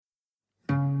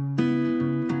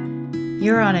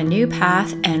You're on a new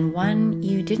path and one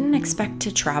you didn't expect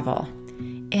to travel.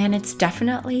 And it's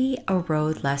definitely a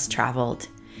road less traveled.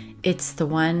 It's the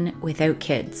one without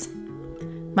kids.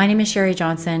 My name is Sherry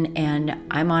Johnson and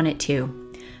I'm on it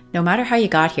too. No matter how you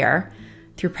got here,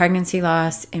 through pregnancy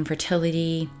loss,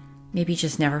 infertility, maybe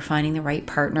just never finding the right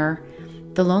partner,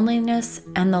 the loneliness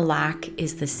and the lack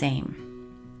is the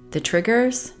same. The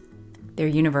triggers, they're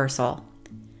universal.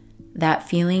 That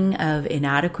feeling of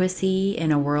inadequacy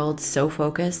in a world so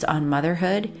focused on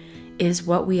motherhood is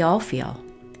what we all feel.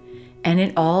 And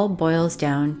it all boils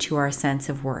down to our sense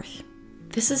of worth.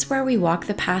 This is where we walk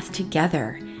the path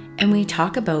together and we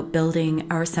talk about building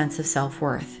our sense of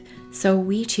self-worth so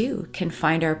we too can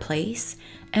find our place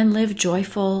and live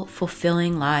joyful,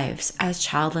 fulfilling lives as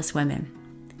childless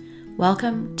women.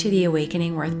 Welcome to the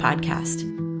Awakening Worth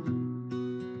podcast.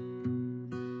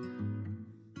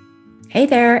 Hey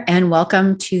there, and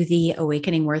welcome to the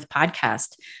Awakening Worth podcast.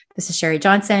 This is Sherry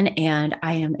Johnson, and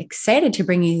I am excited to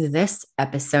bring you this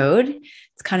episode.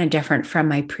 It's kind of different from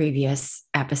my previous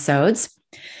episodes.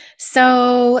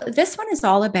 So this one is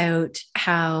all about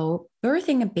how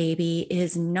birthing a baby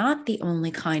is not the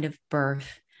only kind of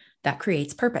birth that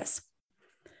creates purpose.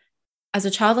 As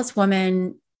a childless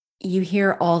woman, you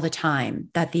hear all the time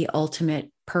that the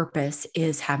ultimate purpose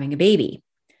is having a baby.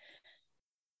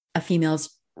 A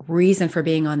female's reason for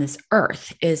being on this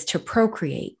earth is to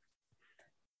procreate.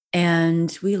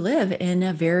 And we live in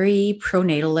a very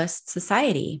pronatalist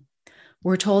society.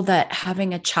 We're told that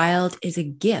having a child is a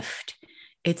gift.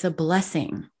 It's a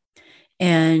blessing.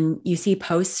 And you see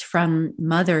posts from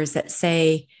mothers that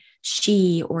say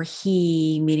she or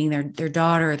he, meaning their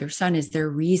daughter or their son, is their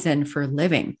reason for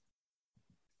living.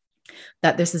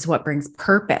 That this is what brings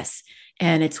purpose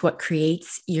and it's what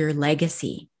creates your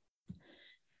legacy.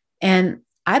 And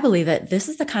I believe that this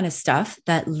is the kind of stuff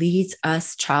that leads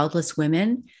us childless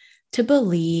women to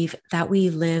believe that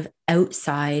we live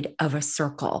outside of a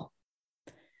circle,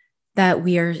 that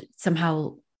we are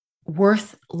somehow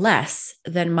worth less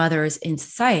than mothers in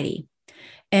society,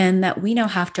 and that we now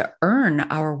have to earn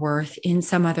our worth in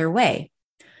some other way,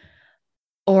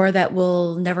 or that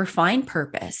we'll never find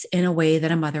purpose in a way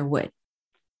that a mother would.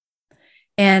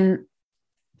 And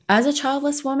as a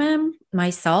childless woman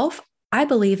myself, I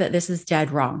believe that this is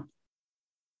dead wrong.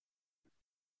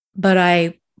 But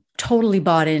I totally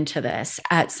bought into this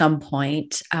at some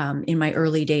point in my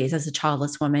early days as a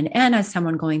childless woman and as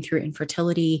someone going through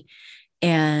infertility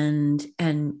and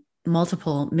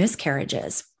multiple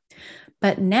miscarriages.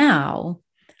 But now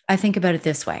I think about it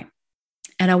this way,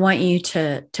 and I want you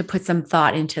to put some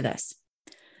thought into this.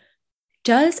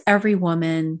 Does every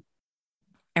woman,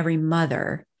 every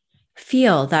mother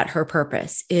feel that her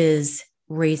purpose is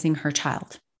raising her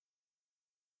child?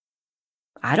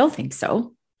 I don't think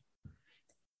so.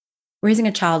 Raising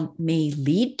a child may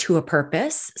lead to a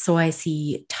purpose. So I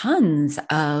see tons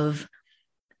of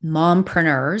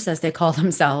mompreneurs, as they call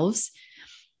themselves.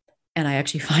 And I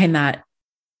actually find that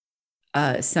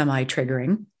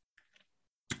semi-triggering.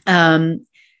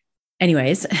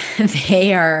 Anyways,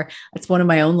 it's one of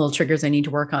my own little triggers I need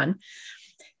to work on.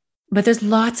 But there's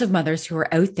lots of mothers who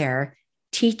are out there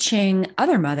teaching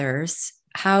other mothers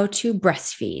how to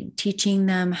breastfeed, teaching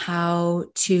them how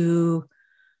to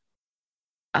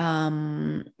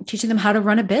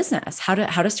run a business, how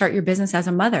to start your business as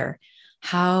a mother,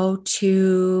 how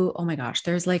to, oh my gosh,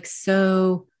 there's like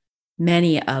so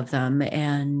many of them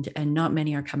and not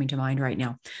many are coming to mind right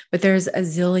now, but there's a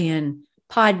zillion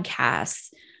podcasts,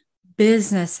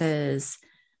 businesses,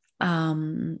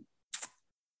 even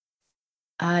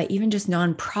just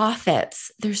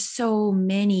nonprofits. There's so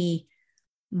many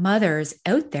mothers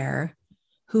out there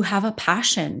who have a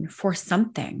passion for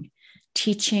something,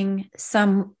 teaching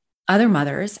some other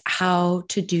mothers how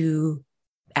to do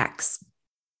X.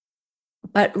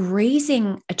 But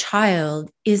raising a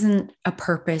child isn't a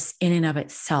purpose in and of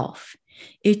itself.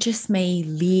 It just may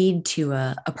lead to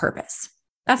a purpose.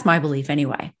 That's my belief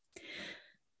anyway.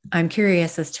 I'm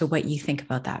curious as to what you think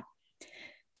about that.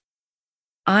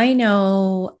 I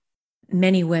know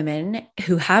many women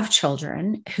who have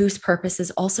children whose purpose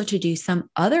is also to do some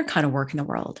other kind of work in the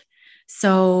world.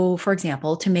 So, for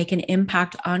example, to make an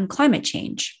impact on climate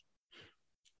change.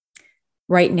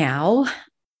 Right now,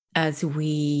 as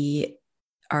we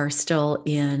are still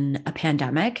in a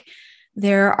pandemic,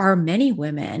 there are many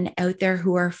women out there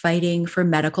who are fighting for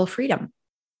medical freedom.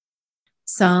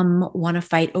 Some want to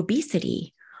fight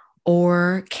obesity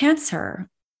or cancer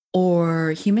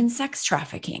or human sex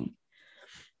trafficking.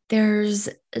 There's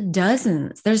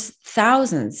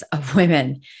thousands of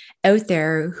women out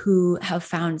there who have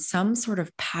found some sort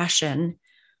of passion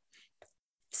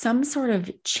some sort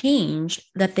of change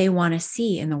that they want to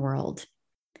see in the world.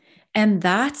 And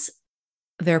that's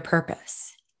their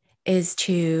purpose, is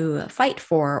to fight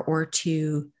for or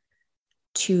to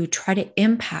try to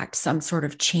impact some sort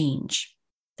of change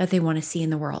that they want to see in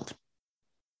the world.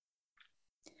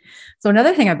 So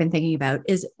another thing I've been thinking about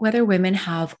is whether women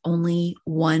have only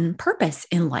one purpose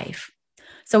in life.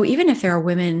 So even if there are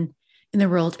women in the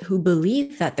world who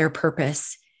believe that their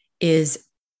purpose is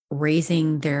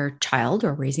raising their child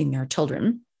or raising their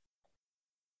children,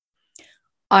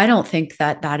 I don't think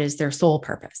that that is their sole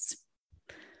purpose.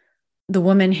 The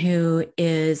woman who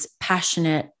is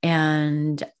passionate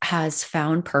and has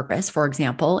found purpose, for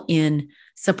example, in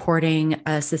supporting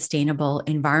a sustainable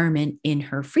environment in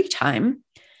her free time,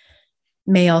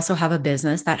 may also have a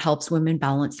business that helps women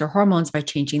balance their hormones by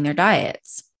changing their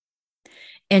diets.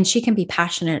 And she can be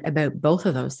passionate about both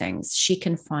of those things. She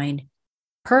can find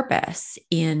purpose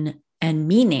in and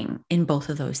meaning in both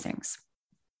of those things.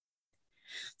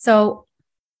 So,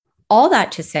 all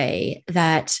that to say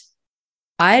that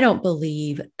I don't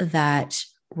believe that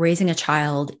raising a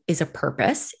child is a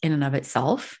purpose in and of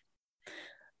itself,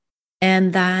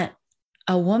 and that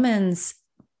a woman's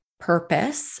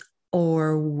purpose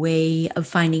or way of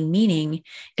finding meaning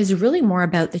is really more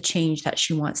about the change that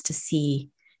she wants to see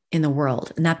in the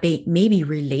world. And that may be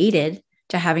related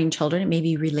to having children. It may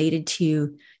be related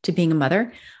to being a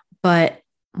mother, but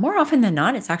more often than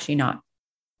not, it's actually not.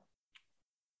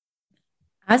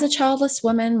 As a childless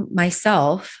woman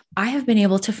myself, I have been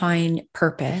able to find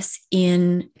purpose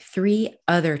in 3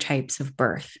 other types of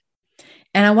birth.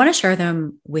 And I want to share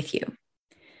them with you,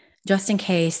 just in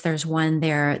case there's one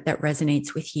there that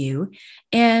resonates with you.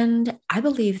 And I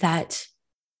believe that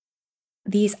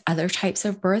these other types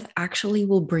of birth actually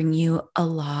will bring you a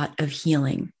lot of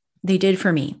healing. They did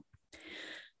for me.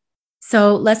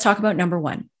 So let's talk about number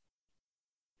 1,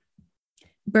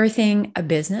 birthing a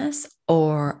business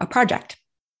or a project.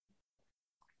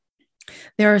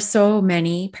 There are so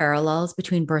many parallels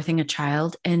between birthing a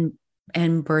child and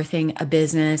birthing a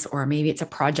business, or maybe it's a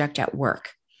project at work,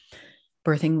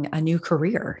 birthing a new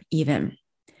career even.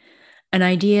 An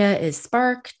idea is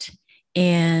sparked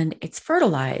and it's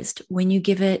fertilized when you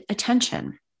give it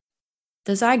attention,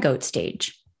 the zygote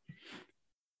stage.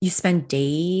 You spend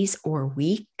days or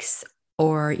weeks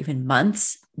or even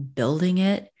months building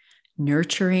it,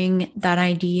 nurturing that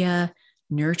idea,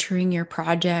 nurturing your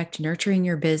project, nurturing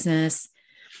your business.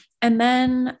 And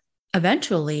then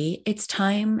eventually it's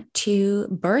time to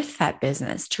birth that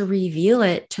business, to reveal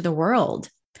it to the world.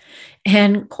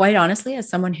 And quite honestly, as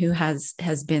someone who has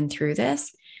been through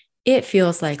this, it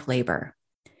feels like labor.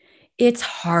 It's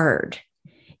hard.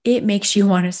 It makes you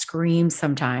want to scream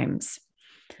sometimes.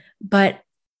 But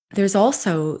there's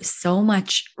also so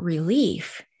much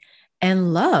relief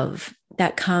and love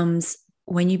that comes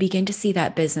when you begin to see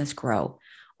that business grow,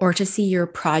 or to see your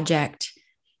project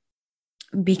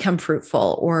become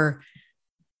fruitful, or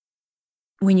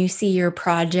when you see your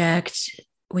project,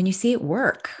 when you see it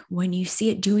work, when you see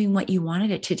it doing what you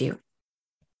wanted it to do.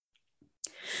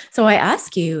 So I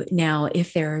ask you now,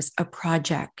 if there's a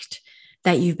project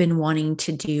that you've been wanting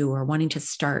to do or wanting to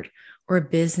start, or a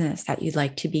business that you'd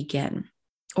like to begin,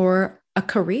 or a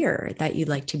career that you'd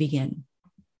like to begin.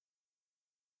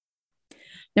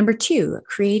 Number 2,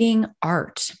 creating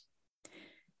art.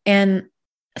 And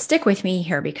stick with me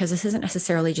here, because this isn't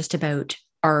necessarily just about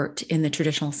art in the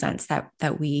traditional sense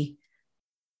that we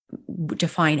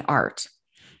define art.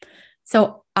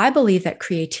 So I believe that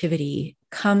creativity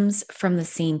comes from the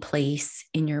same place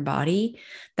in your body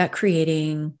that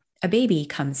creating a baby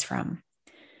comes from.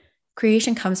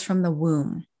 Creation comes from the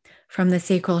womb, from the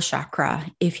sacral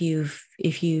chakra. If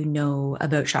you know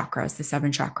about chakras, the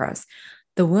 7 chakras,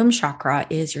 the womb chakra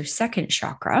is your second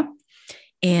chakra,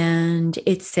 and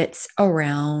it sits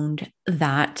around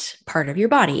that part of your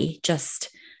body, just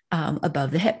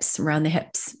above the hips, around the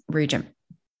hips region.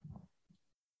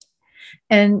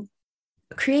 And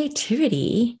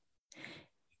creativity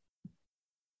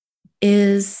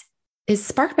is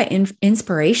sparked by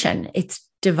inspiration. It's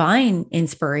divine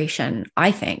inspiration,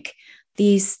 I think.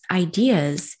 These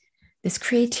ideas, this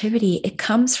creativity, it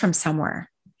comes from somewhere.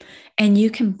 And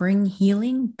you can bring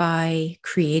healing by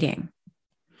creating.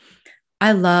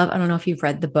 I don't know if you've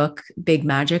read the book Big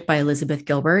Magic by Elizabeth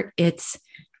Gilbert.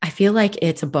 I feel like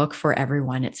it's a book for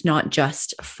everyone. It's not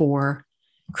just for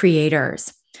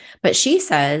creators. But she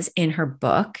says in her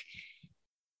book,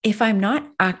 if I'm not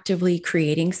actively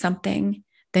creating something,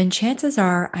 then chances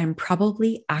are I'm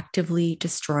probably actively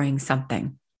destroying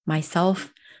something,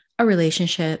 myself, a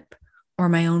relationship, or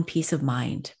my own peace of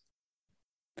mind.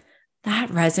 That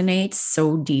resonates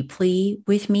so deeply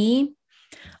with me.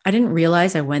 I didn't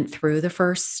realize I went through the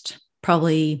first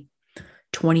probably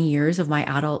 20 years of my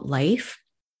adult life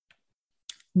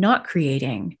not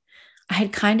creating. I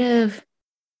had kind of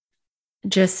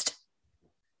just,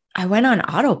 I went on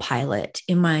autopilot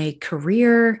in my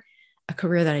career, a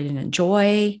career that I didn't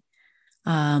enjoy,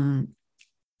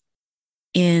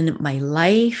 in my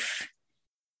life.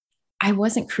 I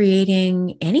wasn't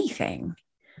creating anything.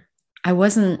 I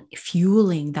wasn't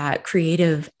fueling that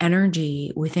creative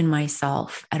energy within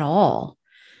myself at all.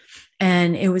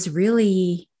 And it was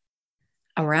really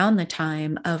around the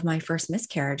time of my first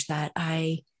miscarriage that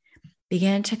I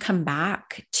began to come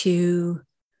back to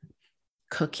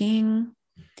cooking,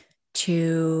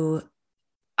 to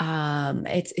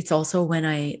it's also when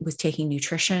I was taking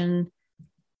nutrition,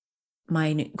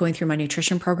 going through my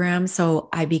nutrition program. So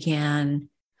I began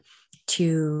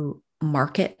to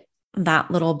market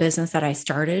that little business that I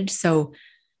started. So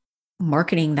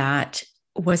marketing that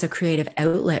was a creative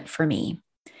outlet for me.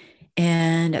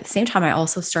 And at the same time, I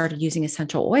also started using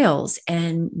essential oils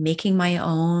and making my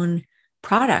own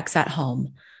products at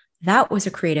home. That was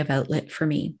a creative outlet for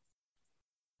me.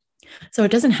 So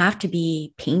it doesn't have to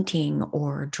be painting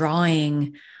or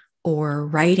drawing or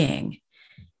writing.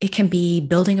 It can be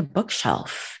building a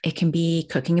bookshelf. It can be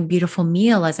cooking a beautiful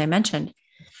meal, as I mentioned.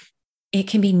 It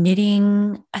can be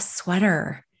knitting a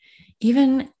sweater,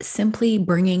 even simply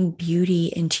bringing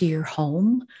beauty into your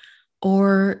home,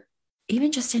 or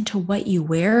even just into what you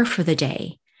wear for the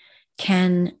day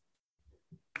can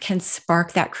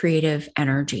spark that creative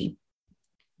energy.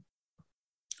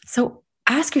 So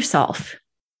ask yourself,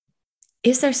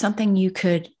 is there something you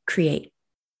could create?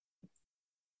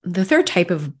 The third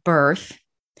type of birth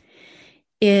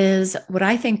is what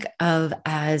I think of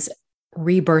as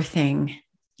rebirthing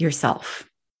yourself,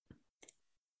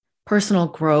 personal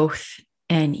growth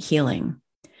and healing.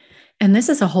 And this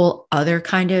is a whole other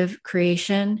kind of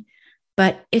creation,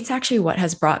 but it's actually what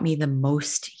has brought me the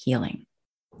most healing.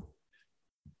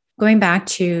 Going back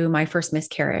to my first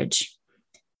miscarriage,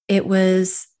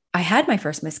 I had my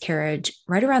first miscarriage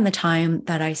right around the time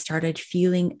that I started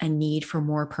feeling a need for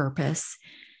more purpose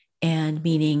and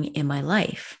meaning in my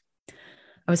life.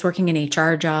 I was working an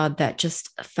HR job that just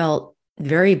felt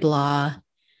very blah.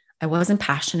 I wasn't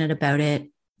passionate about it.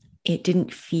 It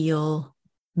didn't feel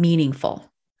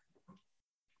meaningful.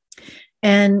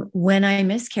 And when I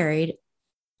miscarried,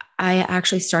 I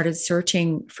actually started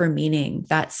searching for meaning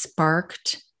that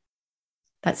sparked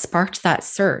that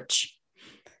search.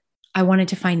 I wanted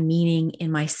to find meaning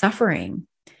in my suffering,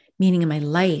 meaning in my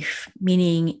life,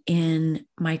 meaning in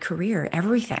my career,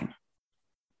 everything.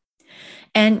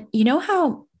 And you know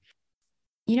how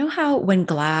when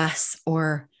glass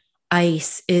or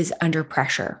ice is under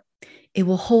pressure, it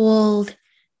will hold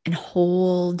and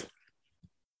hold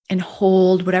and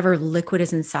hold whatever liquid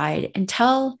is inside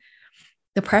until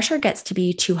the pressure gets to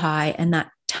be too high and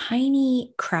that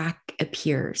tiny crack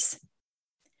appears.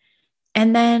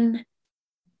 And then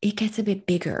it gets a bit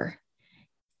bigger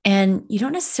and you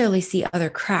don't necessarily see other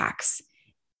cracks.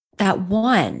 That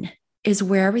one is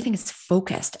where everything is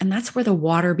focused. And that's where the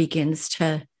water begins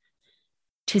to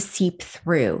seep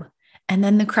through. And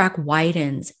then the crack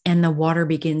widens and the water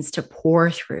begins to pour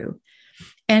through.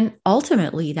 And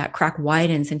ultimately that crack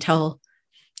widens until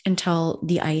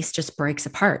the ice just breaks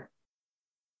apart.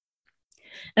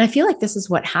 And I feel like this is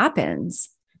what happens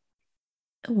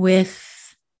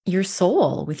with your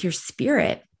soul, with your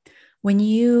spirit, when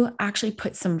you actually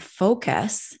put some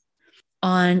focus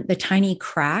on the tiny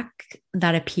crack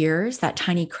that appears. That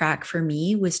tiny crack for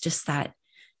me was just that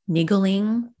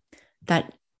niggling,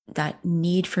 that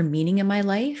need for meaning in my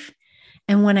life.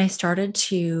 And when I started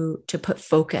to put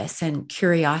focus and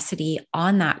curiosity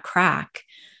on that crack,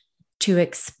 to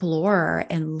explore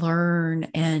and learn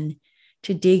and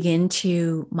to dig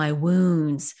into my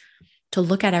wounds, to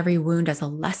look at every wound as a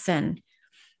lesson,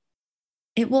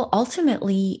 it will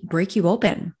ultimately break you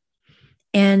open.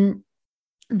 And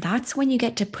that's when you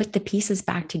get to put the pieces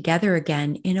back together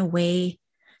again in a way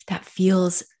that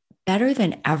feels better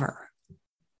than ever.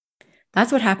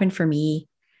 That's what happened for me.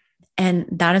 And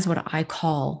that is what I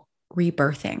call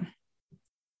rebirthing.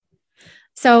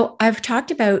 So I've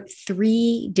talked about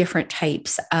 3 different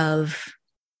types of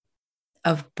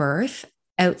birth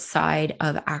outside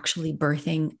of actually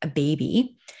birthing a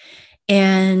baby.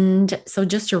 And so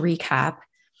just to recap,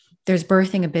 there's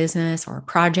birthing a business or a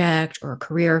project or a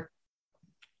career.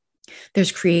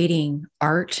 There's creating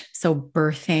art, so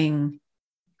birthing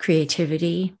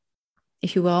creativity,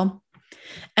 if you will.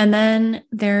 And then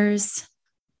there's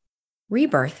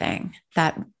rebirthing,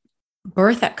 that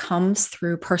birth that comes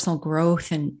through personal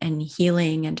growth and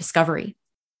healing and discovery.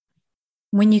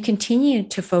 When you continue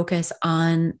to focus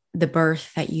on the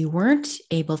birth that you weren't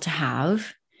able to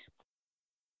have,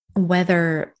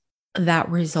 whether that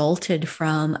resulted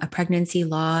from a pregnancy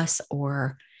loss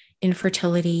or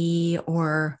infertility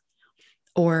or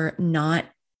not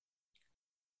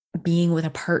being with a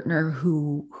partner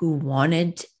who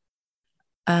wanted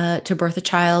to birth a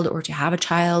child or to have a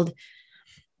child,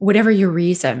 whatever your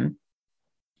reason,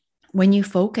 when you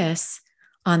focus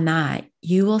on that,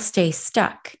 you will stay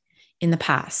stuck in the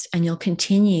past and you'll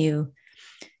continue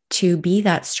to be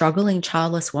that struggling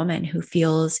childless woman who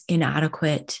feels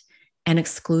inadequate and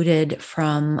excluded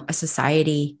from a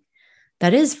society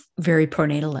that is very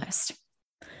pronatalist.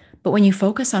 But when you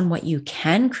focus on what you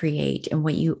can create and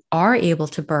what you are able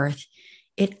to birth,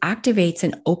 it activates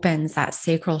and opens that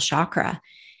sacral chakra,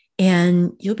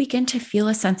 and you'll begin to feel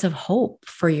a sense of hope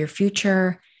for your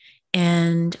future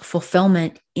and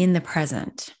fulfillment in the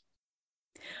present.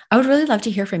 I would really love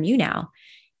to hear from you now.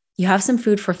 You have some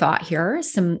food for thought here,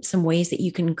 some ways that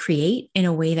you can create in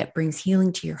a way that brings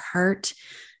healing to your heart,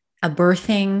 a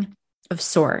birthing of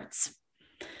sorts.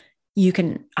 You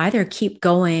can either keep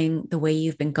going the way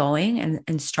you've been going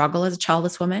and struggle as a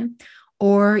childless woman,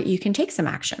 or you can take some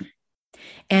action.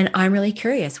 And I'm really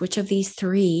curious, which of these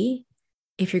three,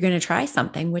 if you're going to try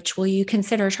something, which will you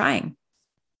consider trying?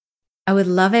 I would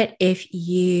love it if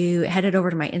you headed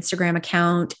over to my Instagram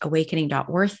account,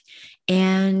 awakening.worth,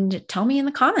 and tell me in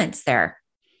the comments there.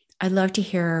 I'd love to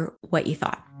hear what you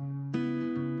thought.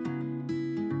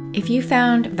 If you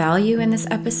found value in this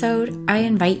episode, I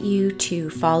invite you to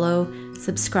follow,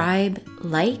 subscribe,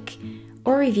 like,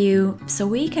 or review so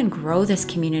we can grow this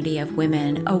community of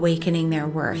women awakening their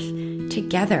worth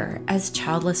together as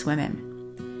childless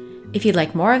women. If you'd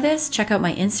like more of this, check out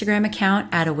my Instagram account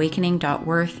at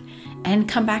awakening.worth and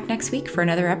come back next week for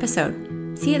another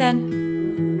episode. See you then.